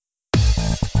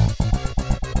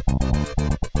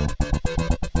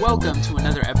Welcome to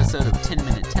another episode of 10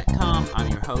 Minute Tech Com.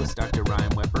 I'm your host, Dr.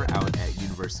 Ryan Weber, out at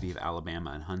University of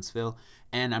Alabama in Huntsville.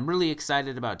 And I'm really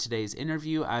excited about today's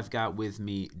interview. I've got with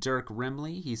me Dirk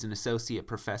Rimley. He's an associate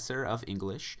professor of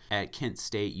English at Kent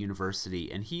State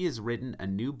University, and he has written a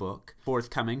new book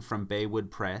forthcoming from Baywood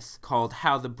Press called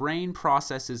How the Brain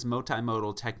Processes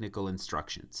Multimodal Technical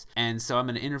Instructions. And so I'm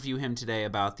going to interview him today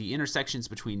about the intersections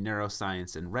between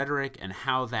neuroscience and rhetoric and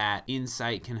how that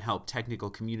insight can help technical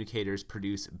communicators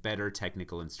produce better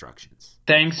technical instructions.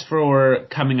 Thanks for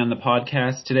coming on the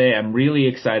podcast today. I'm really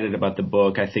excited about the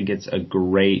book. I think it's a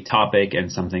great topic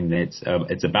and something that's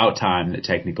it's about time that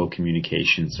technical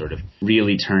communication sort of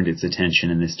really turned its attention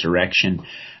in this direction.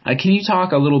 Can you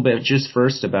talk a little bit just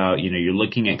first about, you're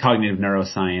looking at cognitive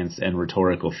neuroscience and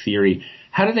rhetorical theory.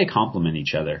 How do they complement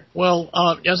each other? Well,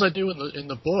 as I do in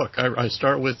the book, I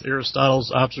start with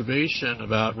Aristotle's observation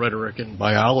about rhetoric and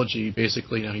biology.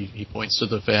 Basically, he points to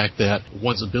the fact that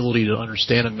one's ability to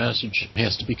understand a message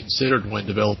has to be considered when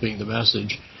developing the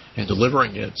message and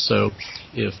delivering it. So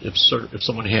if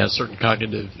someone has certain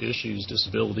cognitive issues,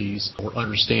 disabilities, or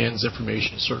understands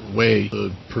information a certain way,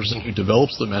 the person who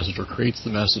develops the message or creates the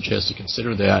message has to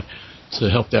consider that to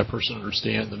help that person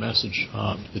understand the message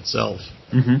itself.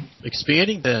 Mm-hmm.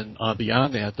 Expanding then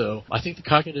beyond that, though, I think the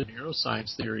cognitive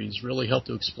neuroscience theories really help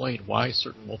to explain why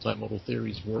certain multimodal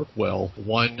theories work well.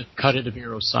 One cognitive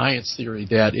neuroscience theory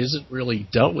that isn't really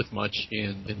dealt with much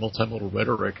in multimodal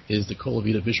rhetoric is the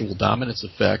Colavita visual dominance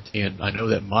effect, and I know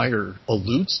that Meyer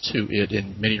alludes to it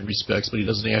in many respects, but he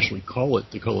doesn't actually call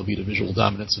it the Colavita visual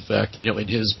dominance effect, in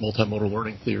his multimodal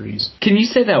learning theories. Can you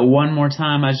say that one more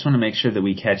time? I just want to make sure that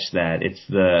we catch that. It's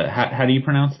how do you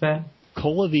pronounce that?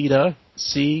 Colavita,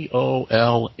 C-O-L-A-V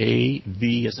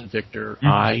as in Victor,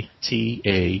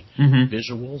 I-T-A,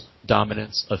 visual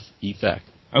dominance effect.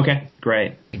 Okay,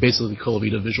 great. Basically, the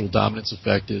Colavita visual dominance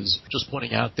effect is just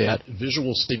pointing out that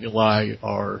visual stimuli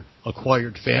are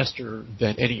acquired faster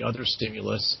than any other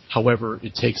stimulus. However,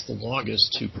 it takes the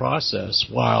longest to process,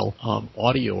 while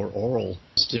audio or oral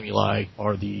stimuli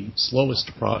are the slowest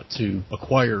to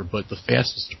acquire, but the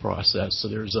fastest to process. So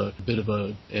there's a bit of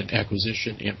an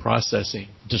acquisition and processing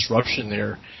disruption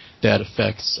there that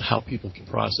affects how people can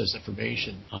process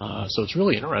information. So it's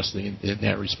really interesting in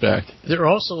that respect. There are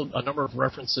also a number of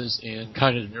references in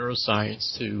cognitive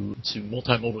neuroscience to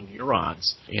multimodal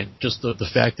neurons, and just the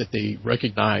fact that they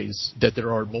recognize that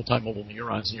there are multimodal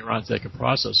neurons that can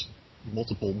process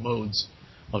multiple modes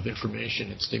of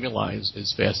information and stimuli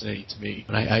is fascinating to me.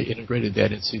 And I integrated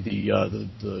that into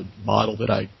the model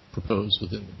that I proposed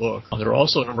within the book. There are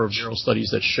also a number of neural studies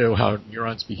that show how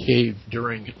neurons behave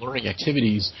during learning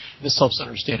activities. This helps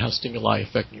understand how stimuli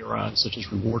affect neurons, such as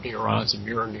reward neurons and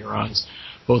mirror neurons,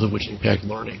 both of which impact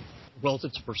learning.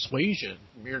 Relative to persuasion,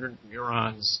 mirror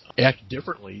neurons act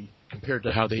differently compared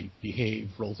to how they behave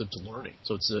relative to learning.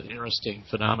 So it's an interesting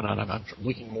phenomenon. I'm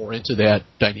looking more into that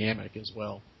dynamic as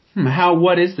well.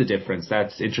 What is the difference?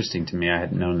 That's interesting to me. I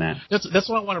hadn't known that. That's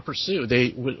what I want to pursue.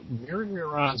 Mirror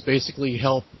neurons basically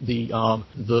help the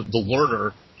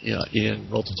learner in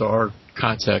relative to our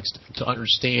context to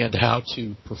understand how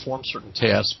to perform certain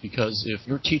tasks, because if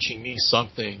you're teaching me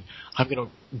something, I'm going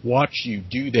to watch you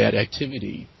do that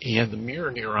activity, and the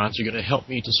mirror neurons are going to help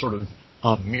me to sort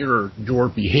of mirror your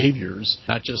behaviors,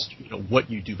 not just what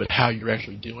you do, but how you're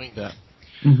actually doing them.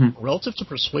 Mm-hmm. Relative to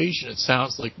persuasion, it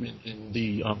sounds like in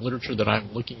the literature that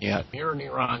I'm looking at, mirror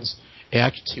neurons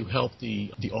act to help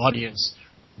the audience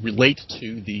relate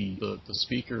to the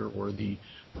speaker or the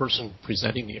person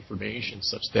presenting the information,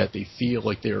 such that they feel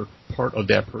like they're part of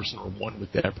that person or one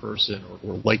with that person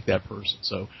or like that person.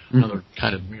 So another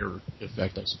kind of mirror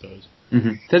effect, I suppose.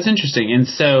 Mm-hmm. That's interesting. And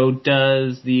so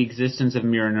does the existence of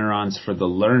mirror neurons for the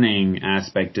learning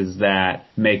aspect, does that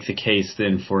make the case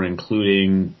then for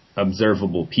including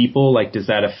observable people? Like, does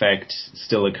that effect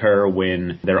still occur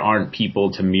when there aren't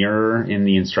people to mirror in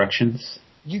the instructions?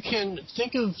 You can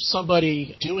think of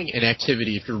somebody doing an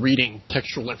activity. If you're reading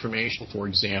textual information, for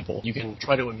example, you can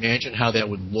try to imagine how that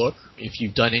would look. If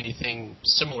you've done anything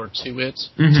similar to it,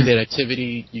 to that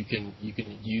activity, you can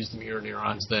use the mirror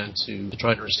neurons then to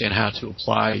try to understand how to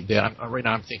apply that. Right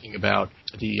now I'm thinking about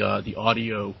the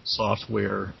audio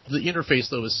software. The interface,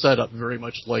 though, is set up very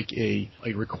much like a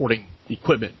recording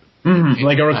equipment. Mm-hmm.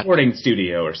 Like a recording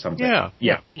studio or something.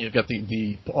 Yeah. You've got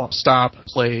the stop,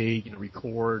 play,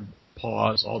 record,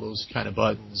 pause, all those kind of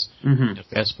buttons,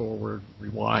 fast forward,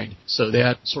 rewind. So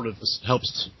that sort of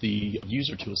helps the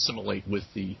user to assimilate with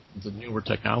the newer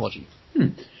technology.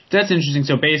 That's interesting.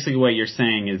 So basically what you're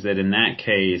saying is that in that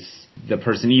case, the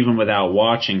person, even without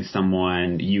watching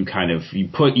someone,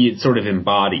 it's sort of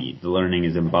embodied. The learning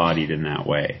is embodied in that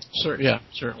way. Sure, yeah,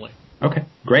 certainly. Okay,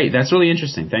 great. That's really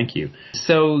interesting. Thank you.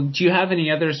 So do you have any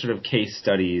other sort of case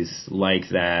studies like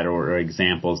that or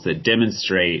examples that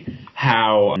demonstrate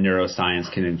how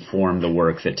neuroscience can inform the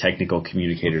work that technical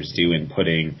communicators do in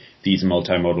putting these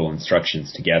multimodal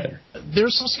instructions together?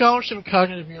 There's some scholarship in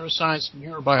cognitive neuroscience and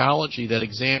neurobiology that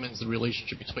examines the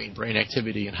relationship between brain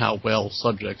activity and how well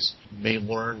subjects may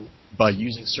learn by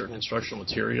using certain instructional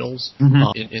materials.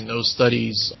 In those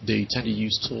studies, they tend to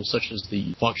use tools such as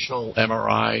the functional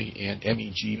MRI and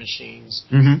MEG machines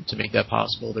to make that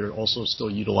possible. They're also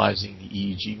still utilizing the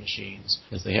EEG machines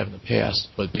as they have in the past,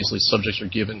 but basically subjects are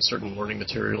given certain learning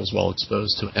materials while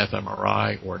exposed to an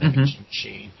fMRI or an MEG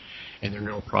machine, and their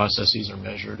neural processes are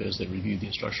measured as they review the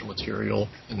instructional material,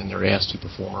 and then they're asked to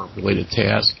perform a related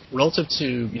task. Relative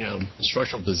to,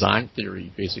 instructional design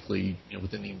theory, basically,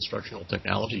 within the instructional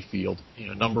technology field,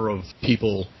 a number of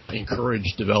people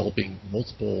encourage developing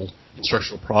multiple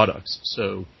instructional products.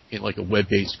 So in like a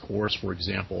web-based course, for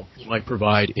example, you might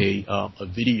provide a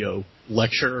video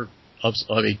lecture of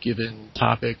a given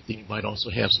topic. Then you might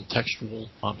also have some textual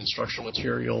instructional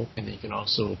material, and then you can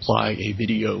also apply a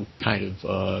video kind of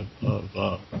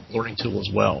learning tool as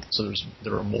well. So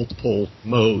there are multiple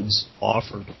modes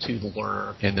offered to the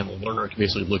learner, and then the learner can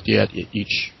basically look at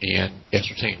each and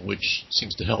ascertain which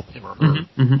seems to help him or her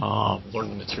learn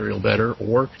the material better,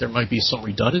 or there might be some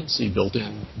redundancy built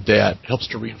in that helps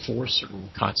to reinforce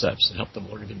certain concepts and help them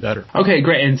learn even better. Okay,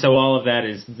 great. And so all of that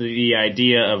is the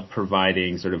idea of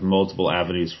providing sort of multiple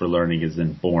avenues for learning is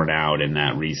then borne out in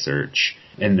that research,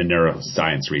 in the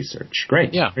neuroscience research.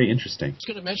 Great. Yeah. Very interesting. I was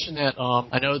going to mention that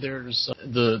I know there's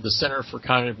the Center for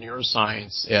Cognitive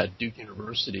Neuroscience at Duke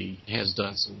University has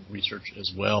done some research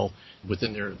as well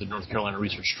within the North Carolina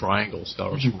Research Triangle.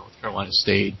 Scholars from North Carolina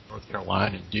State, North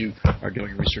Carolina, and Duke are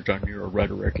doing research on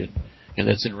neurorhetoric, and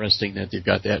that's interesting that they've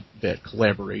got that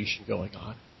collaboration going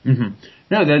on.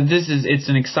 No, it's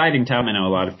an exciting time. I know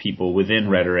a lot of people within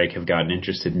rhetoric have gotten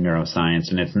interested in neuroscience,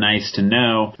 and it's nice to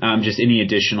know just any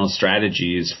additional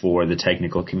strategies for the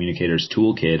technical communicators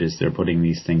toolkit as they're putting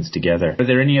these things together. Are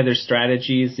there any other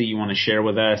strategies that you want to share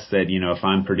with us that, if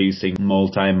I'm producing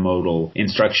multimodal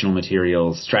instructional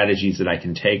materials, strategies that I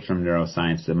can take from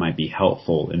neuroscience that might be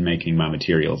helpful in making my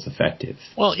materials effective?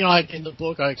 Well, in the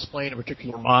book I explain a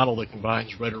particular model that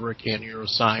combines rhetoric and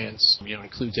neuroscience,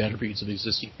 includes attributes of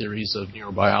existing theories of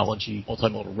neurobiology,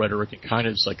 multimodal rhetoric, and kind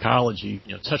of psychology,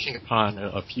 touching upon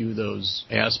a few of those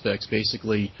aspects,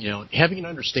 basically, having an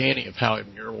understanding of how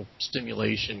neural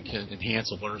stimulation can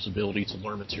enhance a learner's ability to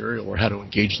learn material or how to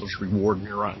engage those reward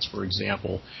neurons, for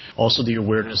example. Also the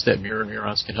awareness that mirror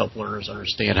neurons can help learners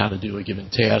understand how to do a given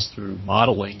task through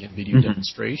modeling and video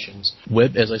demonstrations.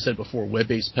 As I said before,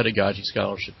 web-based pedagogy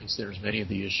scholarship considers many of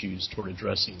the issues toward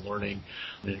addressing learning.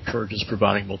 It encourages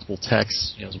providing multiple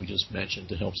texts, as we just mentioned,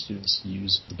 to help students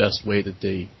use the best way that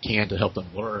they can to help them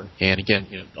learn. And again,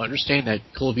 understand that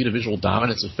Colavita visual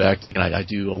dominance effect, and I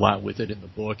do a lot with it in the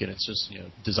book, and it's just,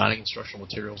 designing instructional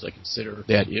materials that consider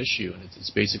that issue, and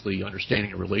it's basically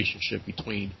understanding a relationship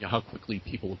between how quickly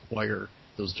people acquire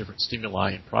those different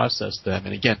stimuli and process them.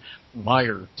 And again,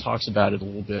 Meyer talks about it a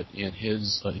little bit in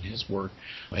his work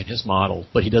and his model,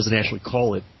 but he doesn't actually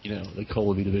call it, the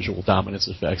Colavita visual dominance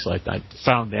effect. So I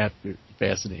found that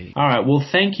fascinating. All right. Well,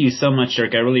 thank you so much,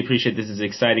 Dirk. I really appreciate this. Is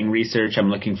exciting research. I'm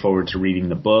looking forward to reading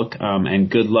the book, and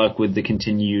good luck with the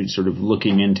continued sort of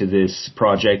looking into this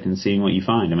project and seeing what you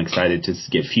find. I'm excited to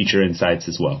get future insights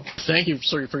as well. Thank you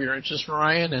for your interest,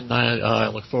 Ryan, and I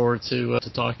look forward to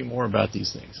talking more about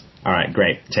these things. All right.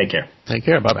 Great. Take care. Take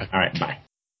care. Bye-bye. All right. Bye.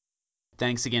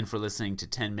 Thanks again for listening to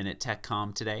 10-Minute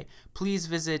TechCom today. Please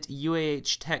visit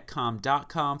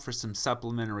uahtechcom.com for some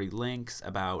supplementary links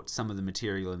about some of the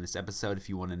material in this episode if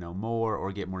you want to know more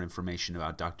or get more information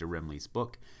about Dr. Remley's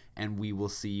book. And we will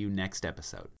see you next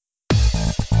episode.